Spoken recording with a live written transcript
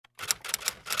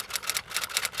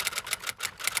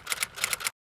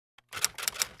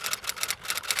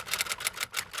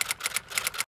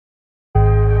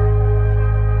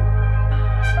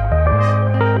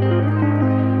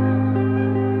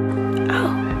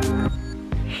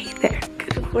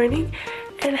morning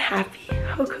and happy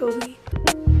HOCO week.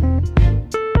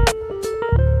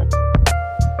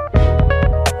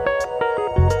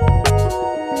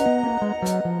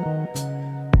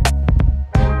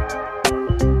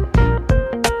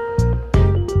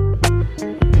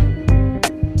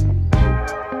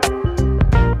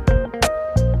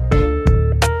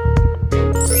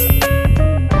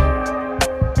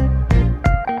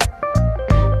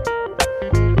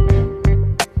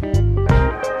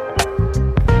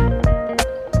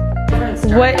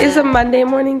 What is a Monday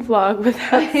morning vlog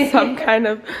without some kind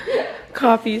of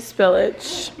coffee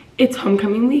spillage? It's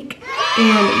homecoming week,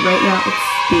 and right now it's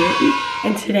spirit week,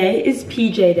 and today is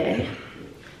PJ day.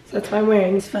 So that's why I'm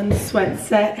wearing this fun sweat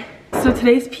set. So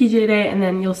today's PJ day, and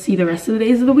then you'll see the rest of the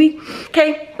days of the week.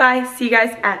 Okay, bye. See you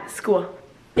guys at school.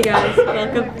 Hey guys,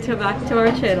 welcome back to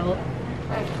our channel.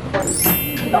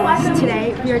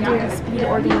 Today we are doing speed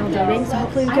ordeal dating, so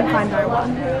hopefully we can find our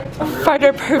one. Find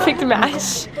our perfect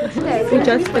match. We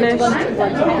just finished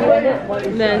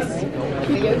this.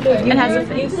 It has a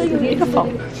face. Beautiful.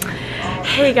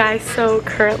 Hey guys, so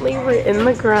currently we're in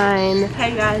the grind.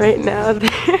 Hey guys. Right now.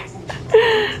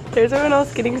 There's everyone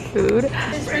else getting food.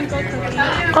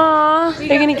 Aww, are you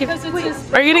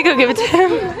gonna go give it to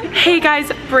him? Hey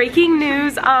guys, breaking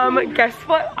news. Guess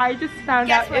what? I just found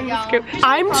out in this group.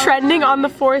 I'm trending on the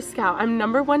Forest Scout. I'm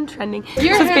 #1 trending. So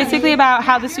it's basically about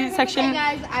how the student section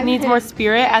needs more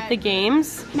spirit at the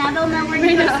games. Now they'll know where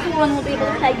you go to school and we'll be able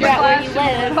to figure out where you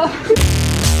live.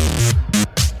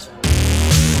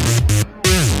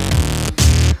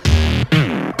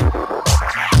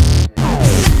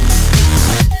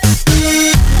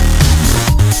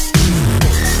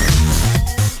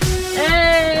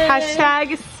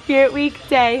 Hashtag Spirit Week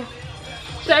day.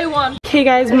 Day 1. Okay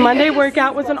guys, Monday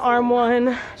workout was an arm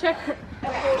one.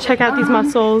 Check out these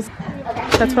muscles.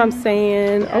 That's what I'm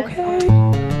saying. Okay.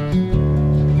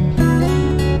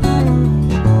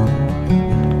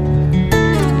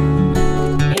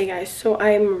 Hey guys, so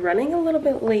I'm running a little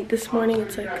bit late this morning.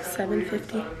 It's like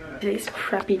 7:50. Today's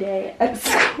preppy day at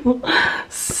school.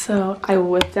 So I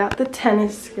whipped out the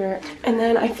tennis skirt. And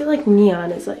then I feel like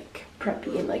neon is like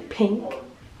preppy and like pink.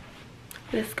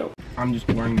 Let's go. I'm just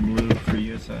wearing blue for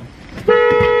USA.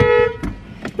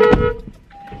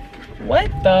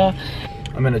 What the?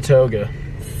 I'm in a toga.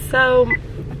 So,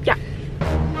 yeah.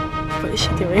 What is she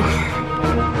doing?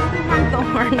 The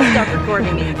horn. Stop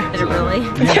recording it. Did it really?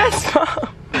 Yes, Mom.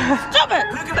 Stop it!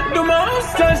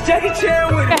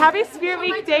 Okay, happy Spirit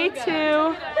Week day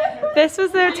 2. This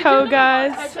was their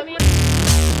togas.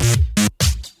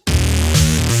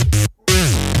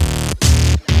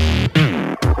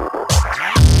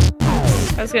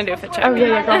 I was gonna do a fit check. Oh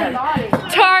yeah, go ahead.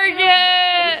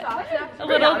 Target! A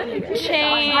little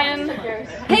chain.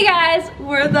 Hey guys,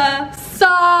 we're the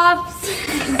Softs.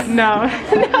 No.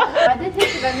 I did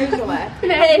take the vendors away.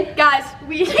 Hey guys,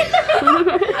 we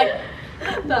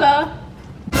the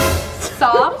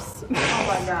Softs. Oh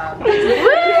my god. Of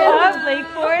Lake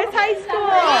Forest High School.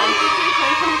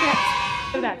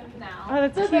 Oh,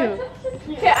 that's cute.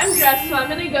 Okay, I'm dressed, so I'm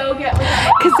gonna go get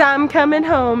Cause I'm coming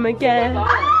home again.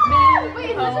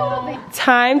 Wait, who's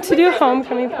Time to do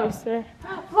homecoming poster.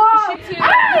 Should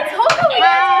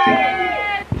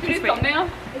we do thumbnail?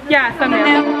 Yeah,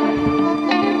 thumbnail.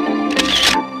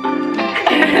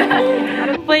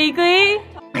 Blakely.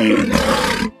 Wait,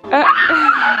 where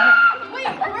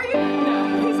are you?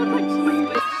 These look like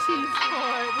Swiss cheese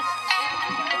boards.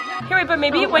 Here, wait, but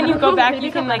maybe when you go back,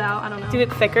 you can like do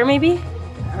it thicker, maybe.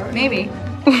 Maybe.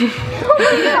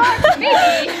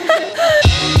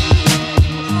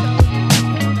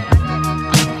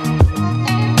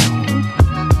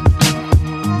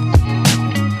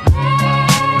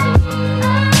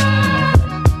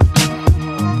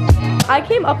 I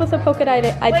came up with a polka dot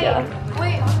idea.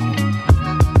 Wait.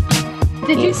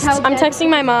 Did you tell I'm texting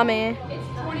my mommy. It's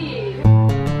 48.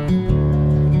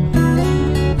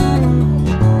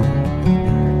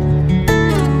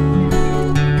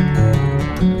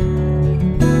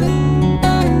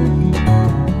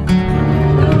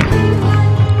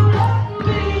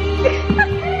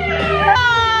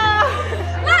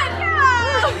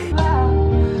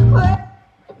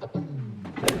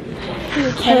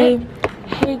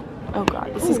 Hey, oh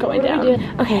god, this is going down.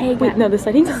 Okay, wait, no, this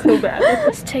lighting's so bad.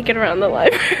 Let's take it around the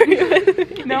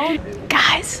library. No.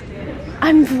 Guys,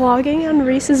 I'm vlogging on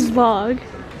Reese's vlog.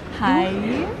 Hi.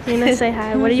 You're gonna say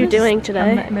hi. What are you doing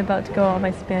today? I'm about to go on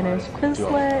my Spanish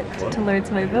Quizlet to learn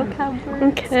some of my vocab words.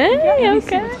 Okay,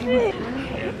 okay.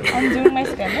 I'm doing my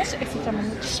Spanish, except I'm in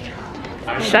the street.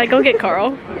 Should I go get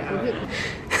Carl?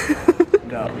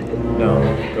 No,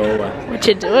 go away. What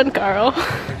you doing, Carl?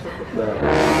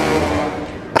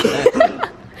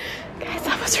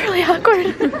 really awkward.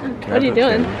 What are you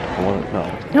doing? I want to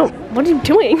know. No, what are you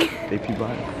doing? AP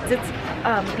bio. It's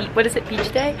what is it,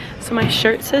 beach day? So my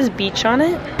shirt says beach on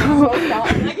it.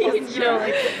 You know,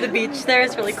 like the beach there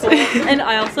is really cool. And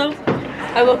I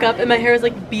woke up and my hair was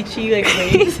like beachy, like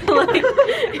waves. Like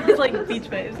it's like beach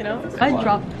waves, you know? I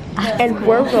dropped. And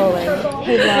we're rolling.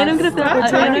 Hey, And I'm gonna we're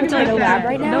taking to the lab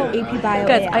right now. AP Bio.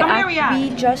 Guys, we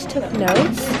just took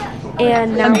notes,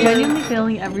 and now I'm genuinely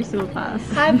failing every single class.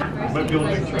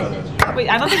 Wait,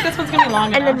 I don't think this one's gonna be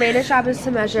long and then Raina's job is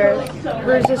to measure,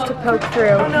 hers is to poke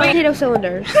through potato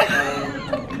cylinders. Each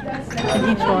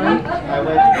one.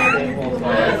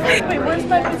 Wait, where's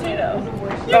my potato?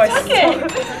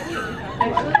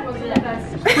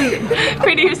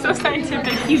 Brady, you're so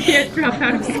scientific. You can't drop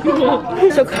out of school.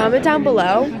 So comment down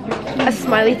below a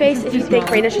smiley face if you think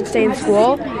Raina should stay in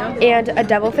school, and a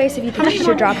devil face if you think she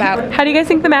should drop out. How do you guys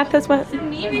think the math test went?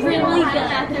 Really good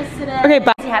at this today. Okay,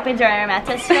 bye. What happened during our math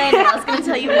test today? And I was gonna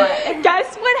tell you what.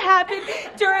 Guess what happened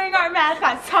during our math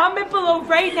class? Comment below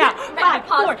right now. 5,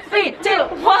 4, 3, 2,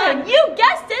 1. You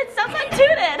guessed it. Someone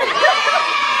tooted.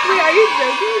 Wait, are you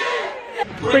joking?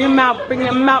 Bring them out, bring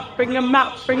them out, bring them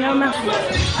out, bring them out.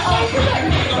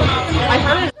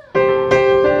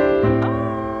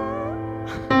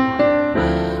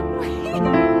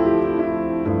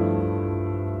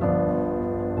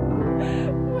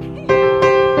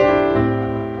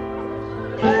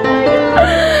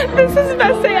 This is the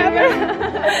best day ever.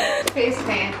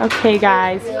 Okay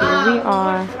guys, here we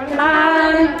are.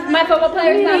 My football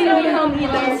player's not gonna be home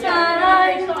either.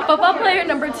 Football player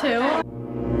number 2.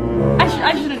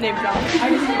 I should have named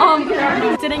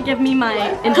dropped. Didn't give me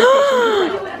my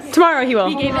invitation. Tomorrow he will.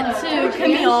 He gave it to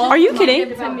Camille. Are you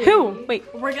kidding? Who? Wait,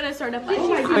 We're gonna start up.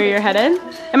 where you're headed?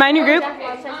 Am I in your group?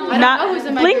 Not.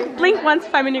 Blink once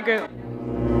if I'm in your group.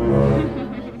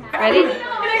 Ready? Let's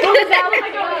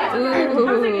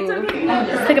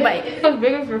take a bite. It's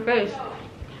big as your face.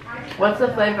 What's the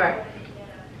flavor?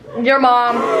 Your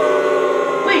mom.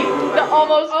 Wait, the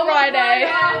almost Friday.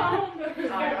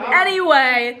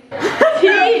 Anyway,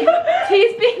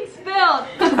 tea's being spilled.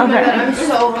 Okay. I'm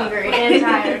so hungry and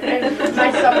tired, and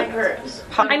my stomach hurts.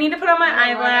 I need to put on my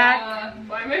eye black.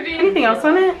 Anything else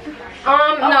on it? No,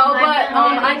 but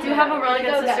I do have a really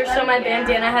good sister, so my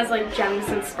bandana has like gems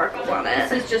and sparkles on it.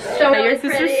 This is just so Your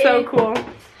sister's so cool.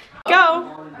 Go.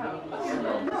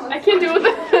 I can't do it.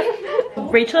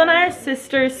 Rachel and I are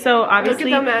sisters, so obviously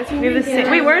we have the same.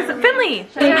 Wait, where's Finley?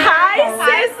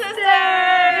 Hi,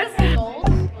 sisters.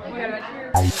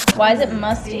 Why is it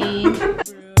musty?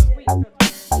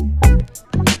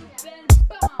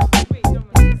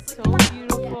 So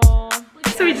beautiful.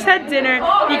 So we just had dinner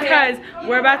because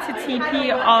we're about to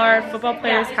TP our football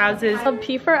players' houses.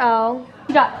 P for L.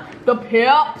 You got the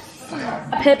pips.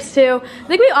 Pips too. I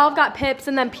think we all got pips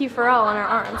and then P for L on our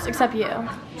arms, except you.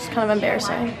 It's kind of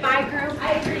embarrassing. My group,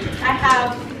 I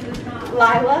have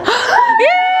Lila.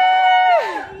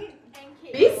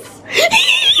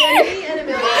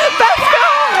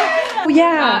 Oh,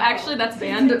 yeah. Actually, that's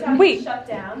banned. Wait.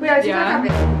 Yeah.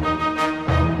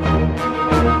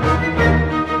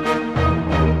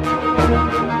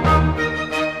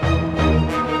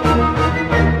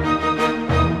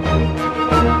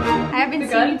 I haven't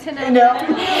seen you tonight. No.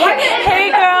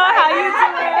 Hey girl, how you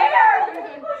doing?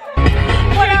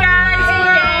 Hey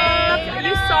guys,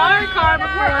 you saw our car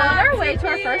before. We're on our way to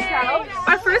our first house.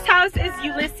 Our first house is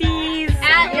Ulysses.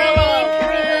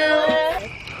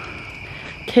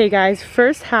 Okay guys,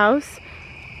 first house.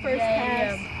 First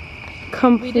house.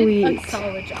 Complete.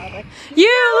 Solid job.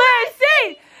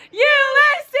 Ulysses!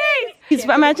 Ulysses!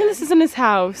 Imagine this is in his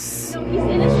house. He's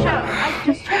in his show. I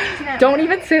just checked him out. Don't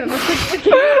even say that.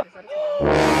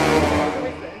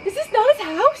 Is this not his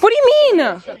house? What do you mean?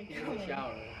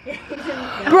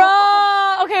 Bro,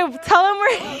 okay, tell him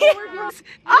where he is.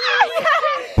 Oh,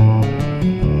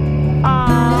 yeah!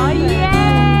 Aw,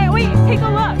 yay! Wait, take a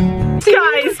look.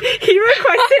 Guys, he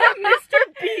requested a Mr.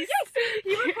 Beast.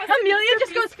 Amelia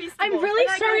just goes, I'm really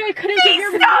sorry I couldn't get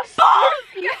your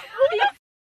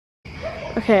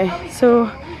Okay,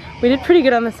 so we did pretty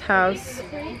good on this house.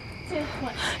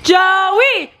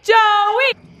 Joey!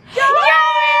 Joey! Joey!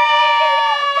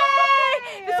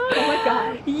 Oh my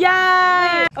god.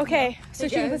 Yay! Okay, so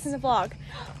should we listen to the vlog?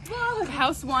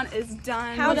 House 1 is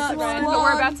done. House But one.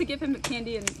 we're about to give him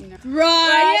candy and, you know.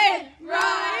 Ryan!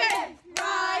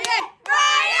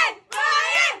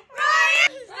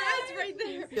 That's right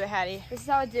there. Do it, Hattie. This is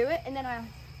how I do it, and then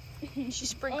she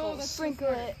sprinkles. Sprinkle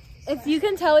it. If you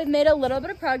can tell, we've made a little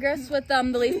bit of progress with the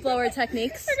leaf blower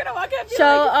techniques. You're gonna walk up.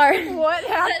 So our What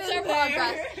happened? That's our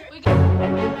progress.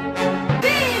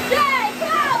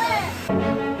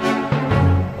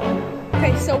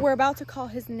 Okay, so we're about to call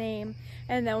his name,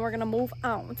 and then we're gonna move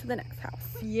on to the next house.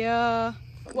 Yeah.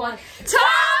 One.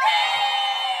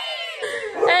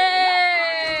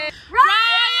 Hey!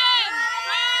 Ryan!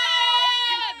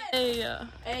 Hey!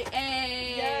 Hey,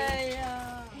 hey.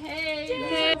 Yeah.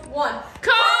 Hey. One.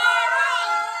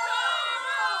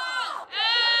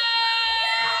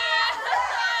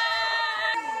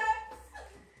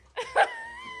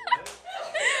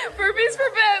 Burpees for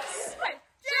Bips!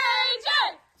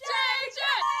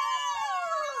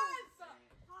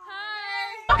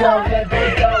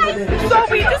 So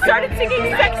we just started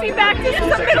singing Sexy Back. This is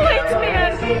a middle-aged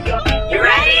man. You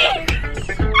ready?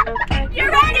 You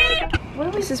ready?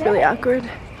 This is really awkward.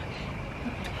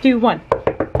 Do one.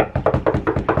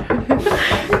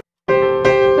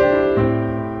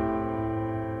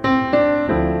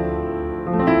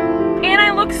 And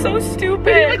I look so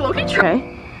stupid.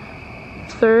 Okay.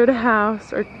 Third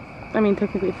house, or I mean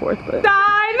technically fourth, but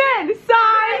Simon!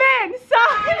 Simon!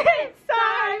 Simon!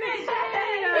 Simon!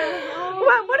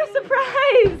 What a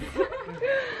surprise!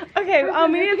 Okay, we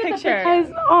need a picture.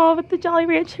 guys, all with the Jolly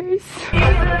Ranchers.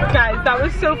 Guys, that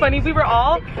was so funny. We were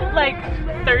all like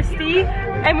thirsty,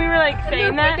 and we were like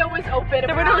saying that. The window was open.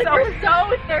 The window was open. We're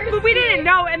so thirsty. But we didn't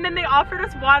know, and then they offered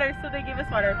us water, so they gave us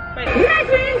water. Wait.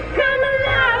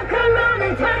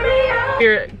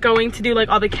 We're going to do like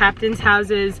all the captain's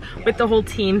houses with the whole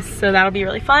team, so that'll be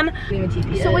really fun.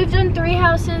 So we've done 3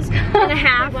 houses and a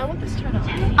half.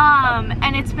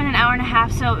 And it's been an hour and a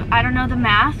half, so I don't know the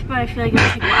math, but I feel like it'll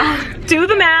take a while. Do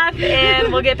the math,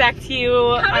 and we'll get back to you.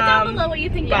 Comment down below what you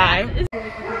think. Bye.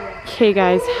 Okay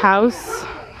guys, house,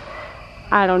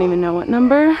 I don't even know what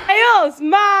number. Miles,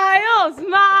 Miles,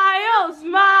 Miles,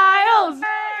 Miles.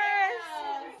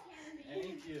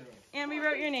 And we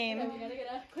wrote your name.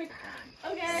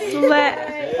 Okay.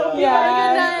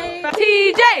 Yeah.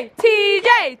 TJ,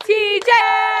 TJ, TJ.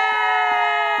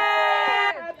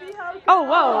 Oh,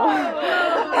 whoa.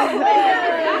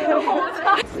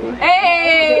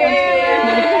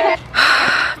 Hey.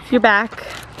 You're back.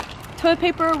 Toilet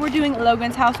paper, we're doing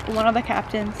Logan's house, one of the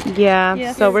captains.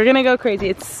 Yeah, so we're gonna go crazy.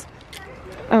 It's,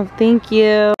 oh, thank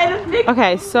you.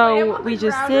 Okay, so we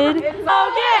just did. Logan,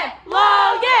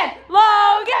 Logan,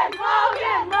 Logan,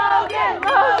 Logan, Logan, Logan,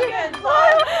 Logan.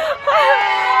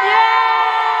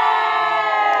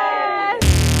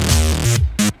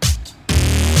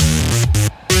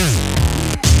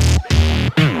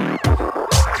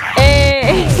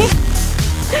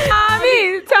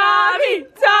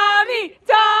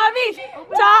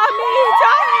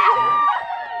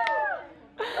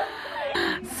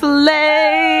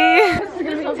 Slay!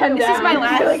 This is my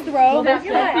last throw as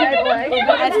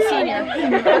a senior.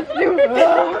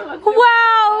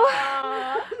 Wow!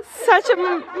 Such a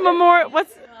memorial.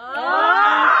 What's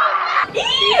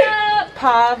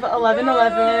Pav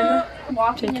 1111.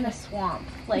 Walking in a swamp.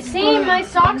 Like, See, my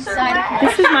socks are wet.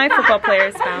 This is my football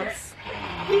player's house.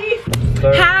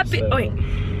 Happy. Oh wait.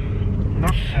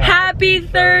 Happy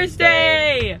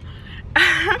Thursday!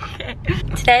 Okay.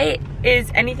 Today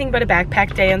is anything but a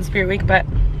backpack day on Spirit Week, but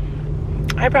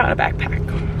I brought a backpack.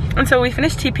 And so we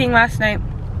finished TPing last night,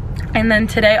 and then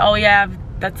today all we have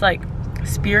that's like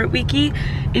Spirit Weeky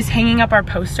is hanging up our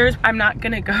posters. I'm not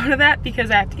gonna go to that because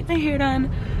I have to get my hair done.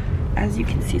 As you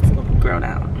can see, it's a little grown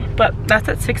out. But that's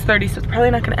at 6:30, so it's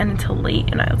probably not gonna end until late,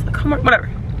 and I was like, homework, whatever.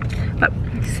 But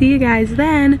see you guys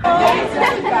then.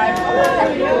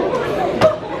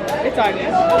 It's on you.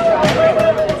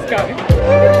 Let's go.